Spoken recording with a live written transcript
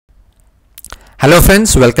Hello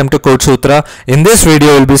friends, welcome to Code Sutra. In this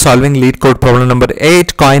video, we'll be solving Leetcode problem number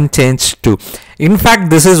 8, coin change 2. In fact,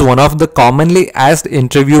 this is one of the commonly asked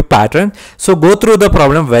interview pattern. So go through the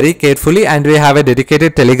problem very carefully, and we have a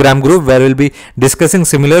dedicated Telegram group where we'll be discussing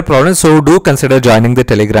similar problems. So do consider joining the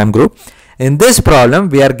Telegram group. In this problem,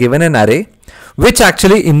 we are given an array which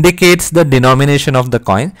actually indicates the denomination of the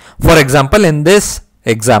coin. For example, in this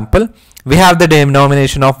example, we have the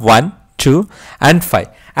denomination of 1, 2 and 5.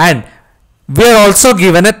 And we are also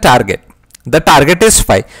given a target. The target is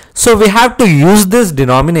 5. So we have to use this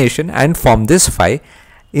denomination and form this 5.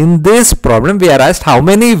 In this problem, we are asked how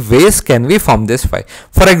many ways can we form this 5.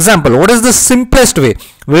 For example, what is the simplest way?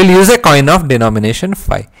 We will use a coin of denomination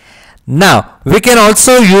 5. Now, we can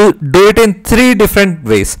also do it in 3 different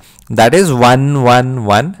ways. That is 1, 1,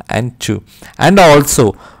 1 and 2. And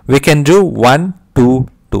also, we can do 1, 2,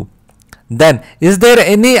 2. Then, is there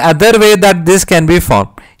any other way that this can be formed?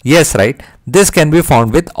 Yes, right. This can be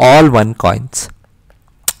formed with all 1 coins.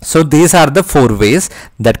 So these are the 4 ways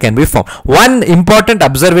that can be formed. One important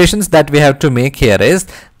observations that we have to make here is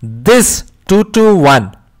this 2 to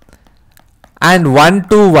 1 and 1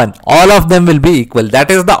 to 1, all of them will be equal. That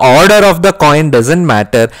is, the order of the coin doesn't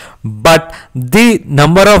matter, but the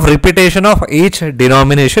number of repetition of each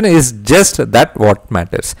denomination is just that what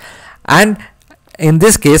matters. And in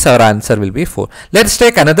this case, our answer will be 4. Let's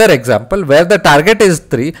take another example where the target is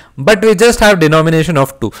 3, but we just have denomination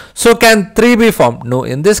of 2. So can 3 be formed? No,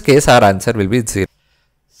 in this case, our answer will be 0.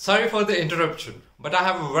 Sorry for the interruption, but I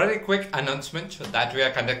have a very quick announcement that we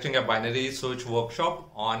are conducting a binary search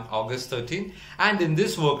workshop on August 13. And in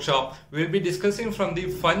this workshop, we will be discussing from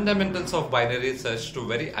the fundamentals of binary search to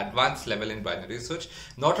very advanced level in binary search.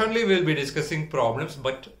 Not only will be discussing problems,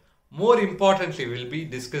 but more importantly, we'll be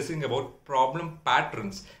discussing about problem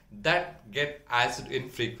patterns that get asked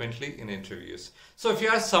infrequently in interviews. So if you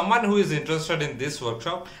are someone who is interested in this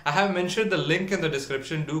workshop, I have mentioned the link in the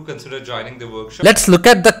description. Do consider joining the workshop. Let's look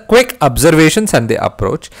at the quick observations and the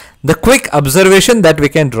approach. The quick observation that we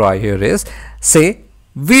can draw here is, say,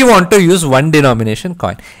 we want to use 1 denomination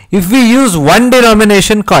coin. If we use 1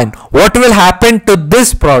 denomination coin, what will happen to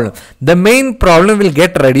this problem? The main problem will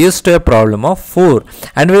get reduced to a problem of 4,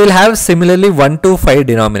 and we will have similarly 1 to 5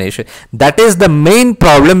 denomination. That is, the main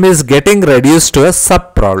problem is getting reduced to a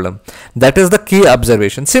sub problem. That is the key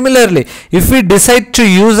observation. Similarly, if we decide to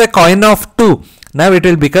use a coin of 2, now it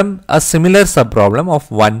will become a similar sub-problem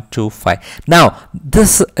of 1 to 5. Now,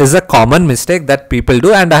 this is a common mistake that people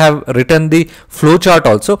do, and I have written the flowchart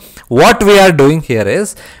also. What we are doing here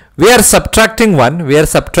is, we are subtracting 1, we are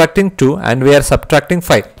subtracting 2 and we are subtracting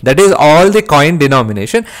 5. That is all the coin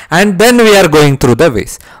denomination, and then we are going through the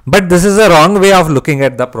ways. But this is a wrong way of looking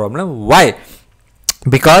at the problem. Why?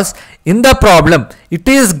 Because in the problem, it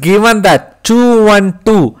is given that 2, 1,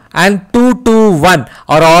 2 and 2, 2, 1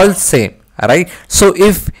 are all same. Right. So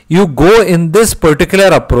if you go in this particular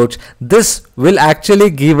approach, this will actually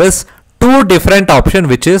give us 2 different options,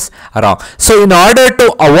 which is wrong. So in order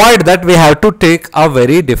to avoid that, we have to take a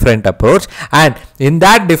very different approach. And in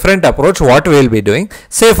that different approach, what we will be doing,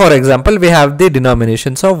 say for example, we have the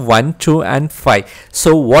denominations of 1, 2 and 5.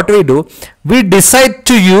 So what we do, we decide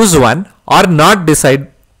to use 1 or not decide,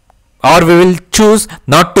 or we will choose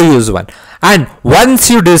not to use 1. And once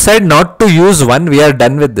you decide not to use 1, we are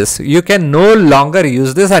done with this. You can no longer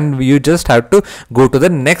use this, and you just have to go to the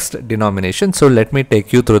next denomination. So let me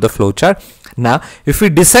take you through the flowchart. Now, if we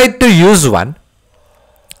decide to use 1,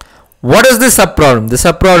 what is the sub-problem? The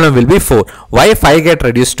sub-problem will be 4. Why 5 get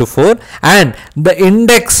reduced to 4? And the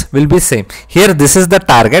index will be same. Here this is the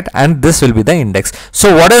target and this will be the index.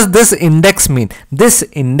 So what does this index mean? This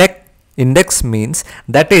index means,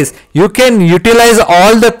 that is, you can utilize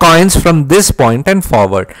all the coins from this point and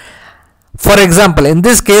forward. For example, in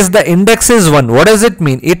this case, the index is 1. What does it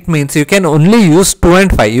mean? It means you can only use 2 and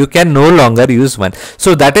 5. You can no longer use 1.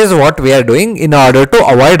 So that is what we are doing in order to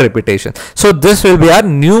avoid repetition. So this will be our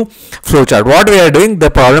new flowchart. What we are doing, the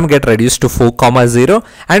problem get reduced to 4, 0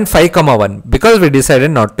 and 5, 1 because we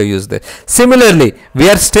decided not to use this. Similarly, we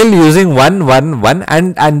are still using 1, 1, 1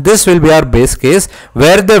 and this will be our base case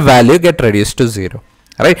where the value get reduced to 0.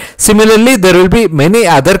 Right. Similarly, there will be many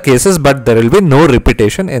other cases, but there will be no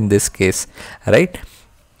repetition in this case. Right.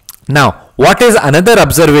 Now, what is another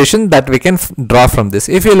observation that we can draw from this?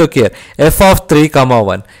 If you look here, f of 3,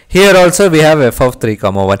 1. Here also we have f of 3,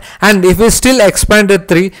 1. And if we still expand the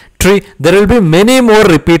tree, there will be many more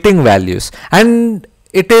repeating values. And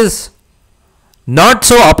it is not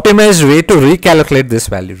so optimized way to recalculate this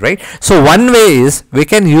value. Right. So one way is we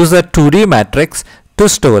can use a 2D matrix to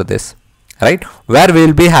store this. right, where we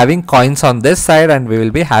will be having coins on this side and we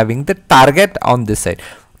will be having the target on this side.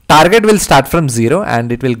 target will start from 0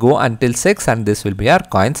 and it will go until 6, and this will be our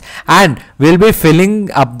coins, and we'll be filling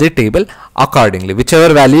up the table accordingly.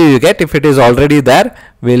 Whichever value you get, if it is already there,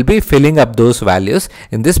 we'll be filling up those values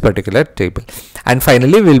in this particular table, and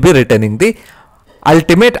finally we'll be returning the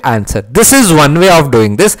ultimate answer. This is one way of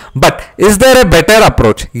doing this, but is there a better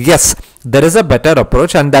approach? Yes, there is a better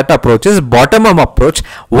approach, and that approach is bottom-up approach.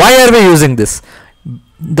 Why are we using this?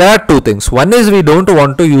 There are two things. One is we don't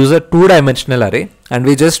want to use a two-dimensional array, and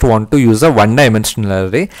we just want to use a one-dimensional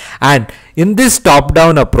array. And in this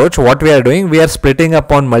top-down approach, what we are doing, we are splitting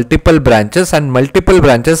upon multiple branches, and multiple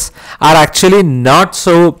branches are actually not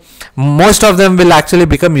so, most of them will actually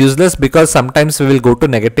become useless because sometimes we will go to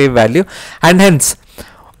negative value, and hence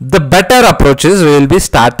the better approach is we will be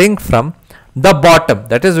starting from the bottom.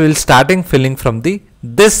 That is, we will starting filling from the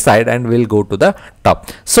this side and we'll go to the top.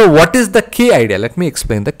 So what is the key idea? Let me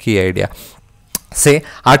explain the key idea. Say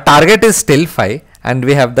our target is still 5 and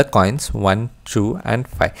we have the coins 1, 2 and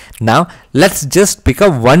 5. Now let's just pick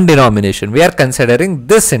up one denomination. We are considering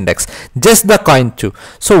this index, just the coin 2.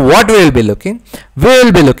 So what we will be looking? We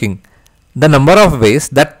will be looking the number of ways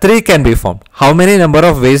that 3 can be formed. How many number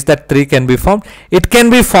of ways that 3 can be formed? It can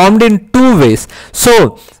be formed in 2 ways.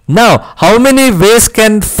 So now how many ways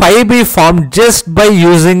can 5 be formed just by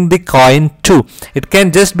using the coin 2? It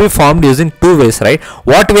can just be formed using 2 ways, right?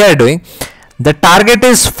 What we are doing, the target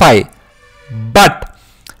is 5, but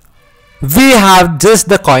we have just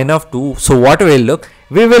the coin of 2. So what we will look?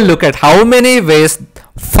 We will look at how many ways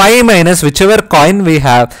 5 minus whichever coin we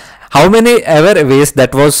have, how many ever ways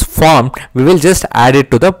that was formed, we will just add it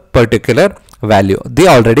to the particular value, the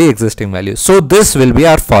already existing value. So this will be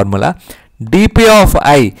our formula. dp of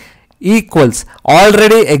I equals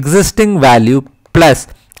already existing value plus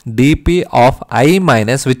dp of I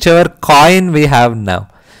minus whichever coin we have now.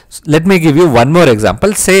 So let me give you one more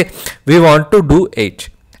example. Say we want to do 8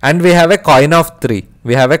 and we have a coin of 3.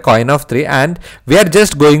 We have a coin of 3 and we are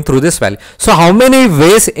just going through this value. So how many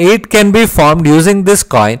ways 8 can be formed using this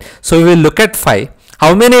coin? So we will look at 5.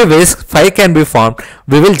 How many ways 5 can be formed?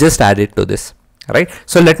 We will just add it to this. Right.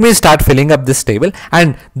 So let me start filling up this table,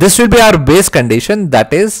 and this will be our base condition,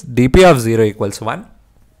 that is dp of 0 equals 1.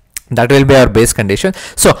 That will be our base condition.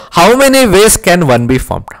 So how many ways can 1 be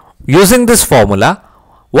formed? Using this formula,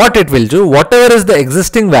 what it will do, whatever is the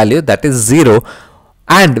existing value, that is 0,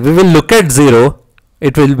 and we will look at 0,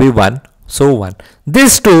 it will be 1. So 1.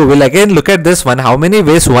 This 2 will again look at this one, how many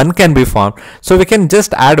ways 1 can be formed. So we can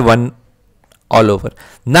just add 1 all over.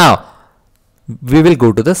 Now we will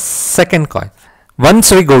go to the second coin.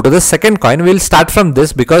 Once we go to the second coin, we will start from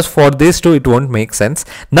this because for these two it won't make sense.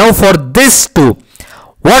 Now for this 2,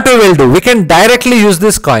 what we will do, we can directly use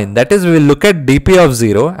this coin, that is we will look at dp of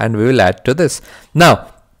 0 and we will add to this. Now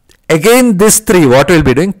again this 3, what we will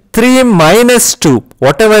be doing, 3 minus 2,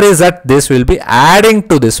 whatever is at this will be adding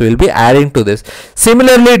to this, will be adding to this.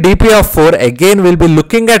 Similarly dp of 4, again we will be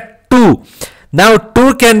looking at 2. Now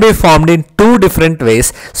 2 can be formed in 2 different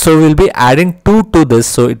ways, so we will be adding 2 to this,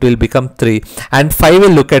 so it will become 3, and 5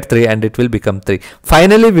 will look at 3 and it will become 3.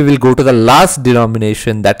 Finally we will go to the last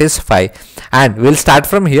denomination, that is 5, and we will start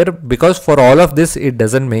from here because for all of this it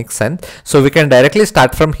doesn't make sense. So we can directly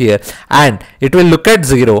start from here and it will look at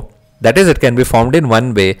 0, that is it can be formed in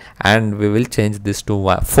one way, and we will change this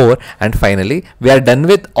to 4, and finally we are done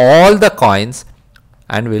with all the coins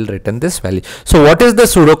and we'll return this value. So what is the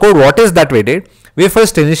pseudocode? What is that we did? We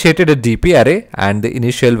first initiated a dp array and the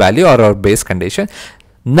initial value or our base condition.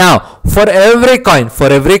 Now for every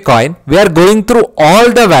coin we are going through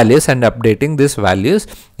all the values and updating these values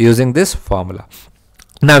using this formula.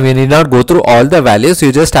 Now we need not go through all the values,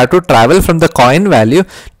 you just have to travel from the coin value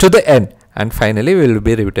to the end, and finally we will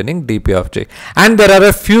be returning dp of j. And there are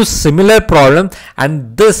a few similar problems,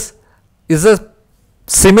 and this is a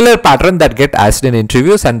similar pattern that get asked in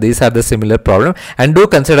interviews, and these are the similar problem. And do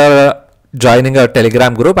consider joining our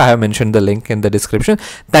Telegram group. I have mentioned the link in the description.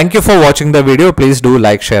 Thank you for watching the video. Please do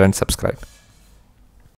like, share and subscribe.